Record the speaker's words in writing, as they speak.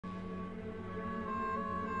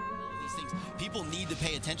People need to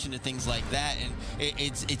pay attention to things like that, and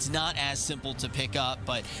it's not as simple to pick up.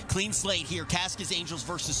 But clean slate here. Kaska's Angels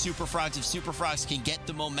versus Super Frogs. If Super Frogs can get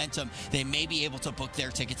the momentum, they may be able to book their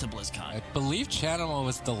ticket to BlizzCon. I believe Chanimal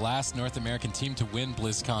was the last North American team to win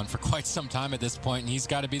BlizzCon for quite some time at this point, and he's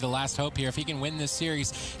got to be the last hope here. If he can win this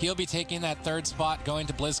series, he'll be taking that third spot going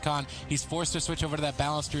to BlizzCon. He's forced to switch over to that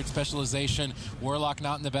balanced druid specialization. Warlock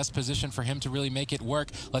not in the best position for him to really make it work.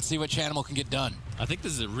 Let's see what Chanimal can get done. I think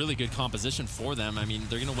this is a really good composition for them. I mean,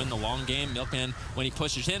 they're going to win the long game. Milkman, when he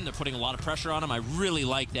pushes in, they're putting a lot of pressure on him. I really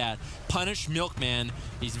like that. Punish Milkman.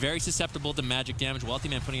 He's very susceptible to magic damage. Wealthy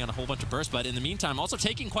Man putting on a whole bunch of burst, but in the meantime, also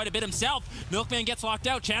taking quite a bit himself. Milkman gets locked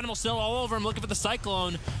out. Chanimal still all over him, looking for the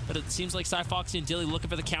Cyclone, but it seems like Foxy and Dilly looking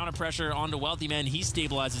for the counter pressure onto Wealthy Man. He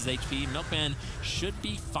stabilizes HP. Milkman should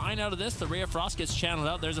be fine out of this. The Ray of Frost gets channeled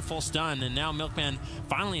out. There's a full stun, and now Milkman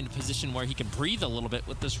finally in a position where he can breathe a little bit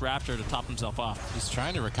with this Raptor to top himself off. He's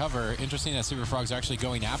trying to recover. Interesting that Super Frogs are actually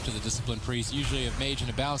going after the Discipline Priest. Usually a mage and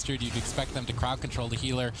a balanced druid, you'd expect them to crowd control the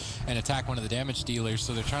healer and attack one of the damage dealers,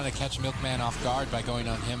 so they're trying to catch Milkman off guard by going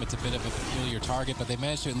on him. It's a bit of a peculiar target, but they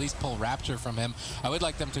managed to at least pull Rapture from him. I would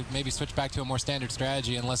like them to maybe switch back to a more standard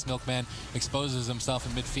strategy unless Milkman exposes himself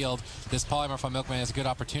in midfield. This polymorph on Milkman is a good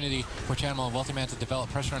opportunity for Chanimal and Wealthy Man to develop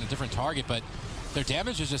pressure on a different target, but their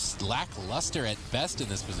damage is just lackluster at best in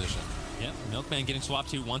this position. Yeah, Milkman getting swapped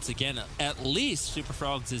to once again. At least Super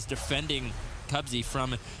Frogs is defending Cubsy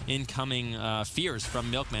from incoming fears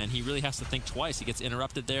from Milkman. He really has to think twice. He gets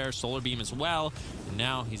interrupted there, Solar Beam as well, and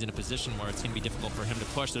now he's in a position where it's going to be difficult for him to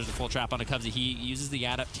push. There's a full trap onto Cubsy. He uses the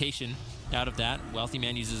adaptation out of that. Wealthy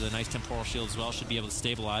Man uses a nice temporal shield as well, should be able to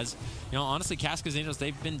stabilize. You know, honestly, Kaska's Angels,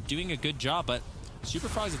 they've been doing a good job, but Super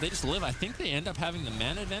Frogs, if they just live, I think they end up having the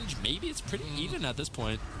mana advantage. Maybe it's pretty even at this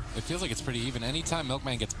point. It feels like it's pretty even. Anytime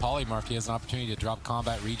Milkman gets polymorphed, he has an opportunity to drop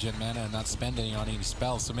combat, regen mana, and not spend any on any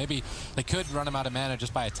spells. So maybe they could run him out of mana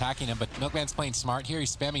just by attacking him, but Milkman's playing smart here.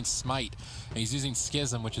 He's spamming Smite, and he's using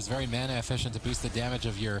Schism, which is very mana efficient to boost the damage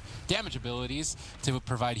of your damage abilities to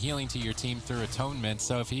provide healing to your team through Atonement.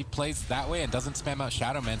 So if he plays that way and doesn't spam out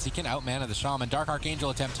Shadow Mans, he can out-mana the Shaman. Dark Archangel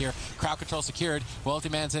attempt here. Crowd control secured. Wealthy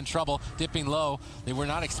Man's in trouble, dipping low. They were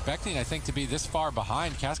not expecting, I think, to be this far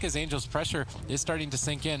behind. Kaska's Angel's pressure is starting to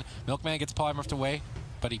sink in. Milkman gets polymorphed away,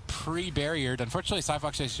 but he pre-barriered. Unfortunately,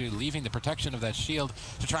 Cyfox actually leaving the protection of that shield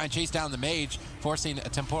to try and chase down the mage, forcing a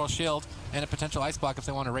temporal shield and a potential ice block if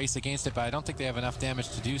they want to race against it, but I don't think they have enough damage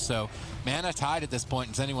to do so. Mana tied at this point.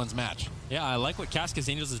 It's anyone's match. Yeah, I like what Kaska's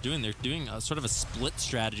Angels is doing. They're doing a sort of a split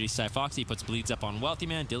strategy. Cyfoxy puts bleeds up on Wealthy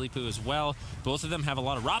Man, Dillypoo as well. Both of them have a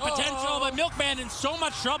lot of raw potential, but Milkman in so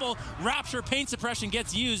much trouble. Rapture, Pain Suppression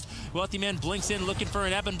gets used. Wealthy Man blinks in looking for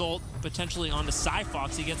an Ebon Bolt, potentially onto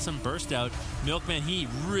Cyfox. He gets some burst out. Milkman, he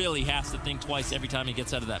really has to think twice every time he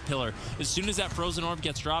gets out of that pillar. As soon as that Frozen Orb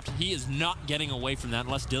gets dropped, he is not getting away from that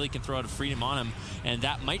unless Dilly can throw out a Freedom on him, and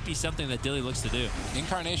that might be something that Dilly looks to do.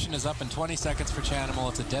 Incarnation is up in 20 seconds for Chanimal.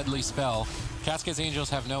 It's a deadly spell. Kaska's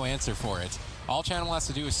Angels have no answer for it. All Chanimal has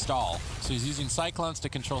to do is stall. So he's using Cyclones to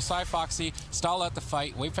control Cyfoxy, stall out the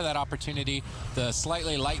fight, wait for that opportunity. The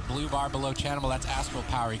slightly light blue bar below Chanimal, that's Astral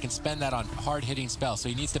Power. He can spend that on hard-hitting spells. So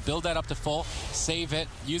he needs to build that up to full, save it,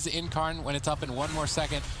 use the Incarn when it's up in 1 more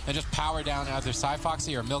second, and just power down either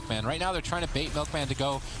Cyfoxy or Milkman. Right now they're trying to bait Milkman to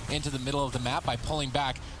go into the middle of the map by pulling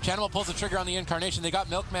back. Chanimal pulls the trigger on the Incarnation. They got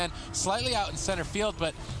Milkman slightly out in center field,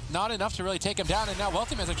 but not enough to really take him down, and now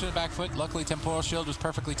Wealthy Man's actually in the back foot. Luckily, Temporal Shield was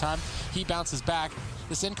perfectly timed. He bounces back.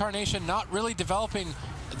 This Incarnation not really developing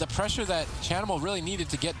the pressure that Chanimal really needed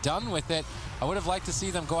to get done with it. I would have liked to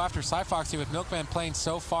see them go after Cyfoxy with Milkman playing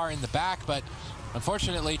so far in the back, but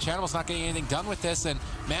unfortunately, Chanimal's not getting anything done with this, and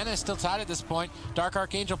mana is still tied at this point. Dark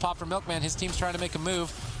Archangel pop for Milkman. His team's trying to make a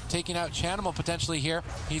move, taking out Chanimal potentially here.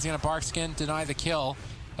 He's going to Bark Skin, deny the kill.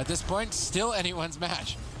 At this point, still anyone's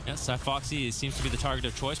match. Yes, Cyfoxy seems to be the target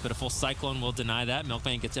of choice, but a full Cyclone will deny that.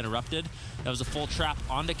 Milkman gets interrupted. That was a full trap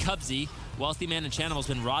onto Cubsy. Wealthy Man and Chanimal's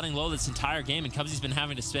been rotting low this entire game, and Cubsy's been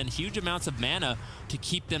having to spend huge amounts of mana to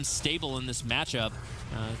keep them stable in this matchup.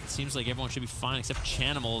 It seems like everyone should be fine except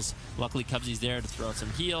Chanimal's. Luckily, Cubsy's there to throw out some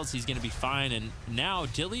heals. He's going to be fine, and now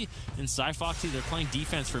Dilly and Cyfoxy, they're playing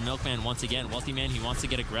defense for Milkman once again. Wealthy Man, he wants to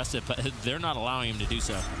get aggressive, but they're not allowing him to do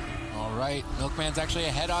so. All right, Milkman's actually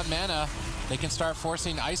ahead on mana. They can start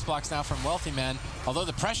forcing ice blocks now from Wealthy Man. Although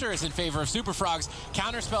the pressure is in favor of Super Frogs.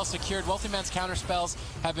 Counterspell secured. Wealthy Man's counterspells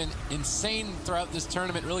have been insane throughout this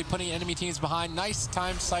tournament, really putting enemy teams behind. Nice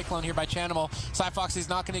timed Cyclone here by Chanimal. Cyfoxy's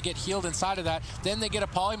not going to get healed inside of that. Then they get a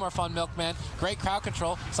polymorph on Milkman. Great crowd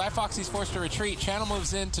control. Cyfoxy's forced to retreat. Chanimal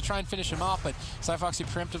moves in to try and finish him off, but Cyfoxy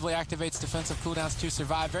preemptively activates defensive cooldowns to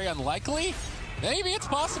survive. Very unlikely. Maybe it's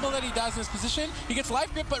possible that he dies in this position. He gets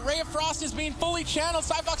life grip, but Ray of Frost is being fully channeled.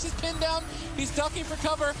 Cyfox is pinned down. He's ducking for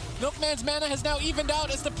cover. Milkman's mana has now evened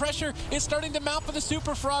out as the pressure is starting to mount for the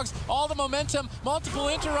Super Frogs. All the momentum, multiple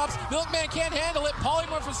interrupts. Milkman can't handle it.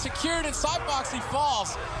 Polymorph is secured, and Cyfox, he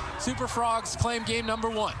falls. Super Frogs claim game number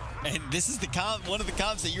 1. And this is the one of the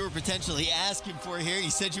comps that you were potentially asking for here.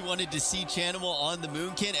 You said you wanted to see Chanimal on the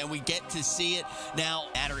Moonkin, and we get to see it. Now,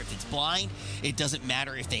 no matter if it's blind, it doesn't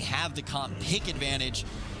matter if they have the comp pick advantage.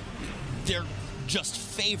 They're just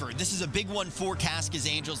favored. This is a big one for Kaska's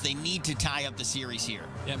Angels. They need to tie up the series here.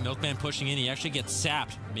 Yeah, Milkman pushing in. He actually gets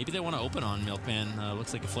sapped. Maybe they want to open on Milkman.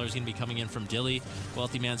 Looks like a flare is going to be coming in from Dilly.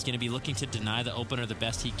 Wealthy Man's going to be looking to deny the opener the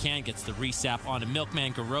best he can. Gets the resap onto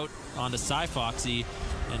Milkman. Garrote onto Cyfoxy.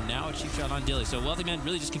 And now a cheap shot on Dilly. So Wealthy Man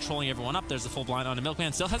really just controlling everyone up. There's the full blind onto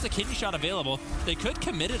Milkman. Still has a kidney shot available. They could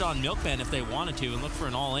commit it on Milkman if they wanted to and look for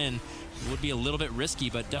an all-in. It would be a little bit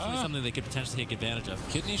risky, but definitely something they could potentially take advantage of.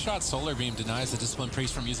 Kidney shot Solar Beam denies the Discipline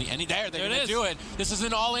Priest from using any. They're going to do it. This is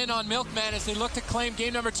an all-in on Milkman as they look to claim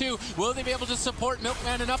game number 2. Will they be able to support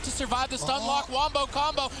Milkman enough to survive the stun lock wombo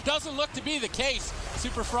combo? Doesn't look to be the case.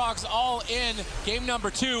 Super Frogs all in game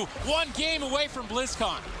number 2. 1 game away from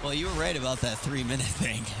BlizzCon. Well, you were right about that 3-minute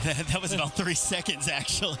thing. That was about 3 seconds,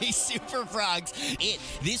 actually. Super Frogs,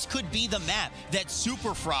 this could be the map that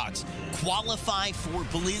Super Frogs qualify for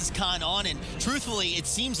BlizzCon on, and truthfully, it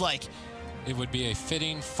seems like it would be a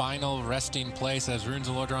fitting final resting place as Runes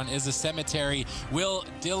of Lordran is a cemetery. Will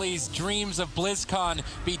Dilly's dreams of BlizzCon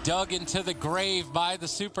be dug into the grave by the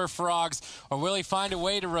Super Frogs, or will he find a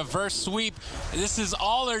way to reverse sweep? This is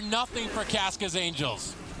all or nothing for Kaska's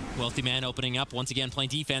Angels. Wealthy Man opening up, once again playing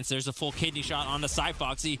defense. There's a full kidney shot on the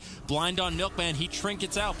Cyfoxy. Blind on Milkman, he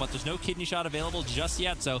trinkets out, but there's no kidney shot available just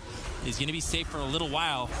yet, so he's going to be safe for a little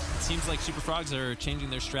while. It seems like Super Frogs are changing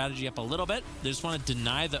their strategy up a little bit. They just want to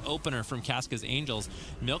deny the opener from Kaska's Angels.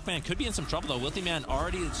 Milkman could be in some trouble, though. Wealthy Man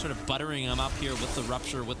already sort of buttering him up here with the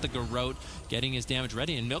Rupture, with the Garrote, getting his damage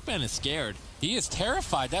ready, and Milkman is scared. He is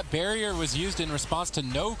terrified. That barrier was used in response to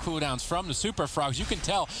no cooldowns from the Super Frogs. You can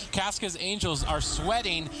tell Kaska's Angels are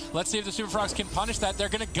sweating. Let's see if the Super Frogs can punish that. They're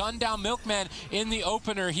going to gun down Milkman in the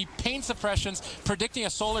opener. He paint suppressions, predicting a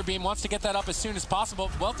Solar Beam, wants to get that up as soon as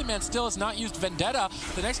possible. Wealthy Man still has not used Vendetta.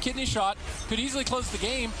 The next kidney shot could easily close the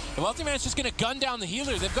game. The Wealthy Man is just going to gun down the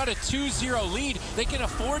healer. They've got a 2-0 lead. They can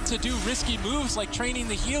afford to do risky moves like training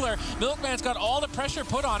the healer. Milkman's got all the pressure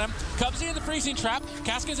put on him. Cubsy in the freezing trap.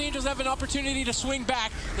 Kaska's Angels have an opportunity to swing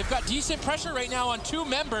back. They've got decent pressure right now on 2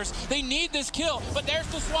 members. They need this kill, but there's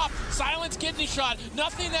the swap. Silence kidney shot.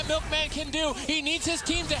 Nothing that Milkman can do. He needs his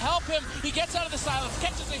team to help him. He gets out of the silence,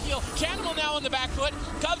 catches a heal. Chanimal now on the back foot.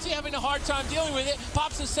 Cubsy having a hard time dealing with it.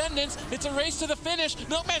 Pops Ascendance. It's a race to the finish.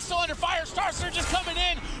 Milkman's still under fire. Star Surge is coming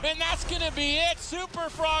in, and that's going to be it. Super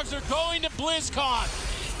Frogs are going to BlizzCon.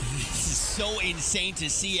 This is so insane to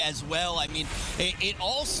see as well. I mean, it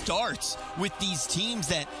all starts with these teams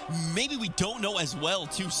that maybe we don't know as well,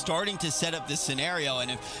 too, starting to set up this scenario.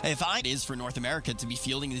 And if it is for North America to be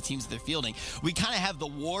fielding the teams that they're fielding, we kind of have the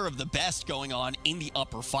war of the best going on in the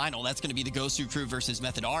upper final. That's going to be the Gosu crew versus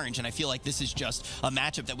Method Orange, and I feel like this is just a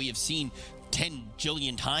matchup that we have seen 10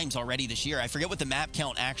 jillion times already this year. I forget what the map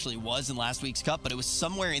count actually was in last week's Cup, but it was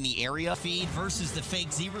somewhere in the area. Feed versus the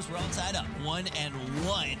fake Zebras. We're all tied up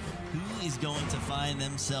 1-1. Who is going to find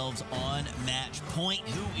themselves on match point?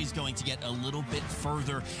 Who is going to get a little bit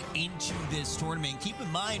further into this tournament? Keep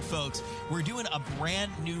in mind, folks, we're doing a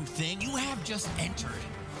brand new thing. You have just entered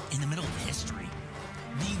in the middle of history.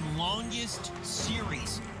 The longest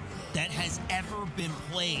series that has ever been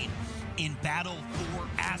played in Battle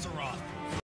for Azeroth.